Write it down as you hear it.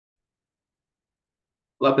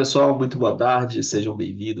Olá, pessoal, muito boa tarde. Sejam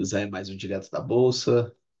bem-vindos a mais um Direto da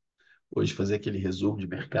Bolsa. Hoje fazer aquele resumo de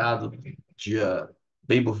mercado. Dia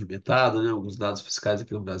bem movimentado, né? Alguns dados fiscais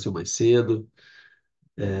aqui no Brasil mais cedo.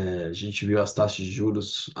 A gente viu as taxas de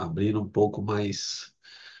juros abrindo um pouco mais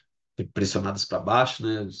pressionadas para baixo,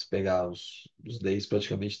 né? Se pegar os DIs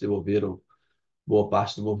praticamente devolveram boa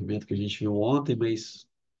parte do movimento que a gente viu ontem, mas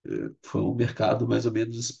foi um mercado mais ou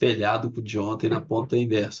menos espelhado com o de ontem na ponta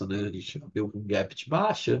inversa, né? A gente viu um gap de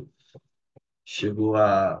baixa, chegou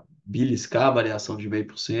a beliscar a variação de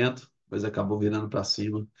 0,5%, mas acabou virando para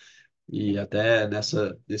cima. E até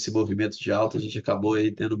nesse movimento de alta, a gente acabou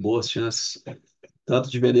aí tendo boas chances, tanto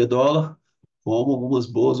de vender dólar, como algumas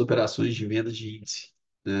boas operações de venda de índice,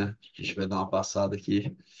 né? A gente vai dar uma passada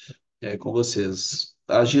aqui com vocês.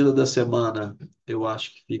 A agenda da semana, eu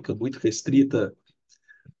acho que fica muito restrita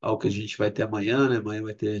ao que a gente vai ter amanhã, né? Amanhã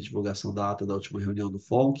vai ter a divulgação da ata da última reunião do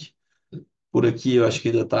FONC. Por aqui, eu acho que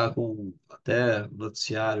ainda está com até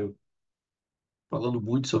noticiário falando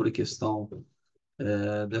muito sobre a questão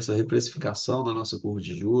dessa reprecificação da nossa curva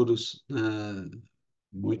de juros, né?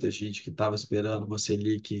 Muita gente que estava esperando uma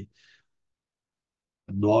Selic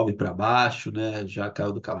 9 para baixo, né? Já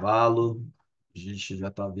caiu do cavalo. A gente já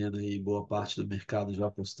está vendo aí boa parte do mercado já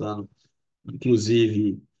apostando,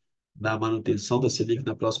 inclusive na manutenção da Selic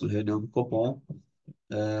na próxima reunião do Copom,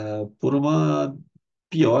 por uma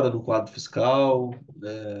piora no quadro fiscal.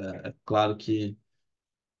 É claro que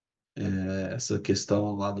essa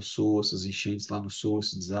questão lá do sul, essas enchentes lá no sul,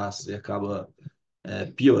 esse desastre acaba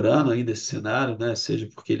piorando ainda esse cenário, né? Seja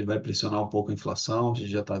porque ele vai pressionar um pouco a inflação, a gente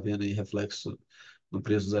já está vendo aí reflexo no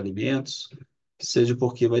preço dos alimentos, seja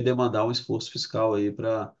porque vai demandar um esforço fiscal aí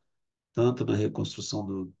para tanto na reconstrução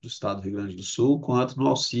do estado do Rio Grande do Sul, quanto no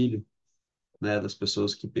auxílio, né, das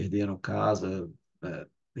pessoas que perderam casa,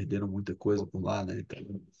 perderam muita coisa por lá, né?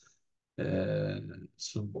 Então,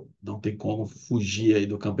 isso não tem como fugir aí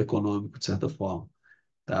do campo econômico, de certa forma,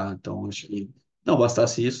 tá? Então, acho que não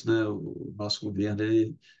bastasse isso, né? O nosso governo,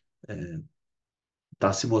 ele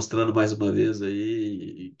está se mostrando mais uma vez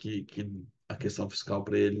aí que a questão fiscal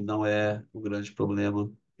para ele não é um grande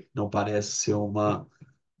problema, não parece ser uma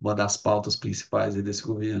das pautas principais aí desse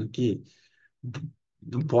governo, que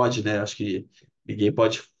não pode, né? Acho que ninguém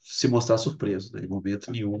pode se mostrar surpreso, né? Em momento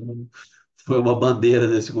nenhum foi uma bandeira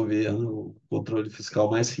desse governo o controle fiscal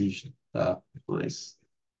mais rígido, tá? Mas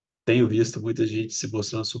tenho visto muita gente se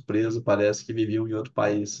mostrando surpresa, parece que viviam em outro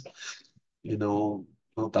país e não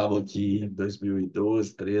estavam aqui em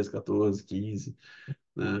 2012, 13, 14, 15,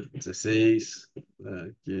 né, 16,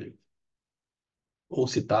 ou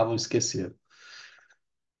se estavam, esqueceram.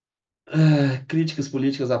 Críticas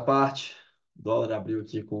políticas à parte, o dólar abriu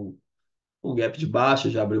aqui com um gap de baixa,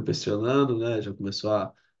 já abriu pressionando, né, já começou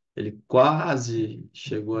ele quase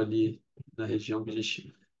chegou ali na região que a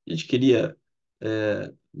gente queria,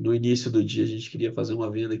 no início do dia, a gente queria fazer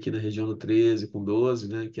uma venda aqui na região do 13 com 12,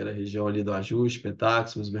 né, que era a região ali do ajuste,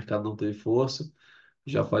 Pentax, mas o mercado não teve força.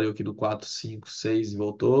 Já falei aqui no 4, 5, 6 e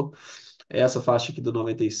voltou. Essa faixa aqui do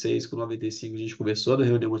 96 com 95 a gente conversou na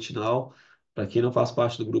reunião matinal. Para quem não faz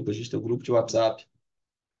parte do grupo, a gente tem um grupo de WhatsApp,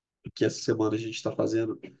 que essa semana a gente está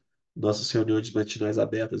fazendo nossas reuniões matinais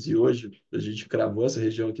abertas e hoje a gente cravou essa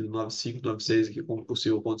região aqui do 95, 96 aqui como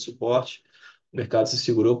possível ponto de suporte. O mercado se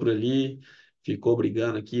segurou por ali, ficou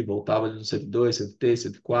brigando aqui, voltava ali no 102, 103,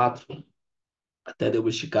 104, até deu uma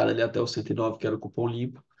esticada ali até o 109, que era o cupom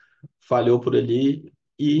limpo, falhou por ali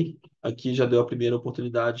e aqui já deu a primeira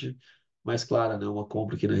oportunidade mais clara, né? Uma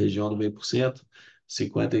compra aqui na região do 0,5%,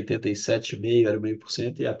 50,87,5 era o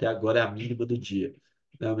 0,5% e até agora é a mínima do dia,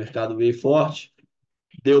 né? O mercado veio forte,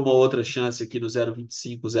 deu uma outra chance aqui no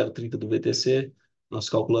 0,25, 0,30 do VTC. Nós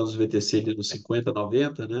calculamos o VTC ali no 50,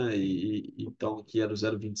 90, né? Então aqui era o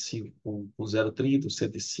 0,25 com 0,30, o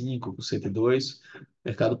 105 com 102. O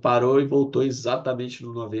mercado parou e voltou exatamente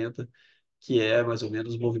no 90, que é mais ou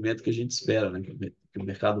menos o movimento que a gente espera, né? Que o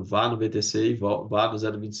mercado vá no BTC e vá no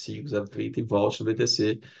 0,25, 0,30 e volte no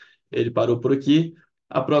BTC. Ele parou por aqui.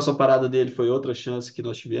 A próxima parada dele foi outra chance que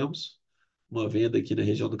nós tivemos, uma venda aqui na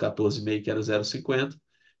região do 14,5, que era 0,50,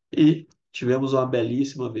 e tivemos uma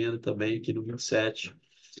belíssima venda também aqui no 27,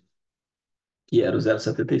 que era o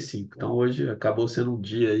 0,75. Então hoje acabou sendo um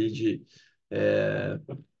dia aí de é,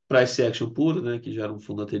 price action puro, né, que já era um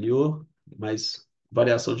fundo anterior, mas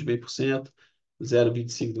variação de 0,5%,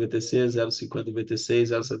 0,25 do VTC, 0,50 do VTC e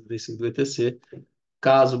 0,75 do VTC.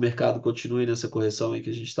 Caso o mercado continue nessa correção aí que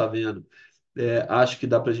a gente está vendo, acho que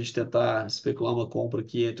dá para a gente tentar especular uma compra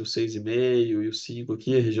aqui entre o 6,5 e o 5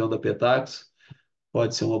 aqui, a região da Petax.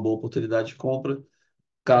 Pode ser uma boa oportunidade de compra.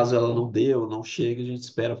 Caso ela não dê ou não chegue, a gente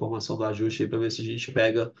espera a formação do ajuste aí para ver se a gente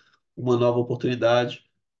pega uma nova oportunidade.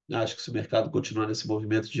 Acho que se o mercado continuar nesse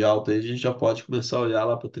movimento de alta aí, a gente já pode começar a olhar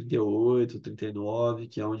lá para 38, 39,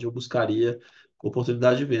 que é onde eu buscaria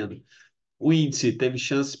oportunidade de venda. O índice teve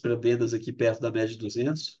chances para vendas aqui perto da média de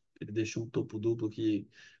 200. Ele deixou um topo duplo que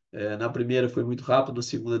na primeira foi muito rápido, na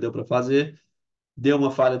segunda deu para fazer. Deu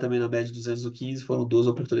uma falha também na média de 215. Foram duas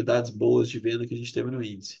oportunidades boas de venda que a gente teve no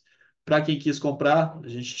índice. Para quem quis comprar, a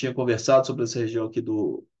gente tinha conversado sobre essa região aqui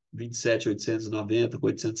do 27.890 com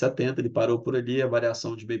 870. Ele parou por ali, a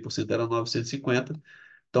variação de 0,5% era 950.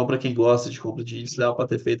 Então, para quem gosta de compra de índice, dá para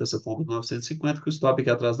ter feito essa compra de 950, que o stop aqui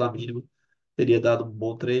atrás da mínima teria dado um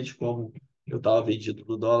bom trade. Como eu estava vendido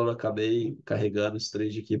no dólar, eu acabei carregando esse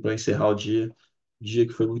trade aqui para encerrar o dia. Dia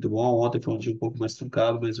que foi muito bom. Ontem foi um dia um pouco mais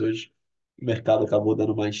truncado, mas hoje o mercado acabou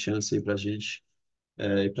dando mais chance aí para a gente,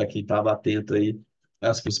 e para quem estava atento aí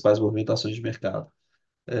às principais movimentações de mercado.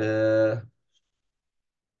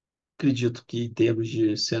 Acredito que em termos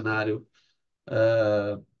de cenário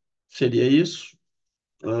seria isso.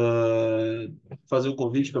 Fazer um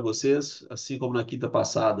convite para vocês, assim como na quinta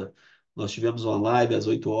passada, nós tivemos uma live às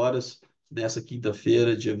 8 horas. Nessa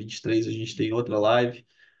quinta-feira, dia 23, a gente tem outra live.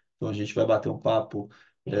 Então a gente vai bater um papo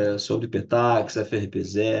sobre Petax, FRP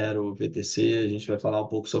zero, VTC. A gente vai falar um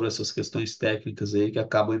pouco sobre essas questões técnicas aí que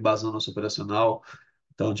acabam embasando nosso operacional.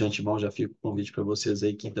 Então, de antemão, já fica o convite para vocês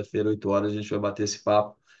aí, quinta-feira, 8 horas, a gente vai bater esse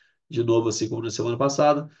papo de novo, assim como na semana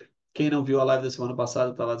passada. Quem não viu a live da semana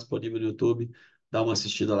passada, está lá disponível no YouTube. Dá uma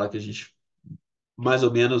assistida lá que a gente mais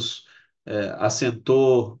ou menos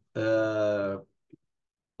assentou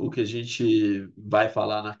o que a gente vai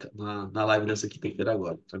falar na live dessa quinta-feira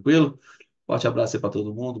agora. Tranquilo? Forte abraço aí para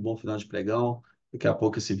todo mundo, bom final de pregão. Daqui a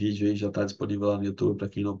pouco esse vídeo aí já está disponível lá no YouTube para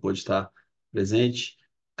quem não pôde estar presente.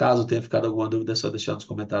 Caso tenha ficado alguma dúvida, é só deixar nos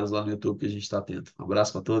comentários lá no YouTube que a gente está atento. Um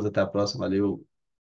abraço para todos, até a próxima, valeu!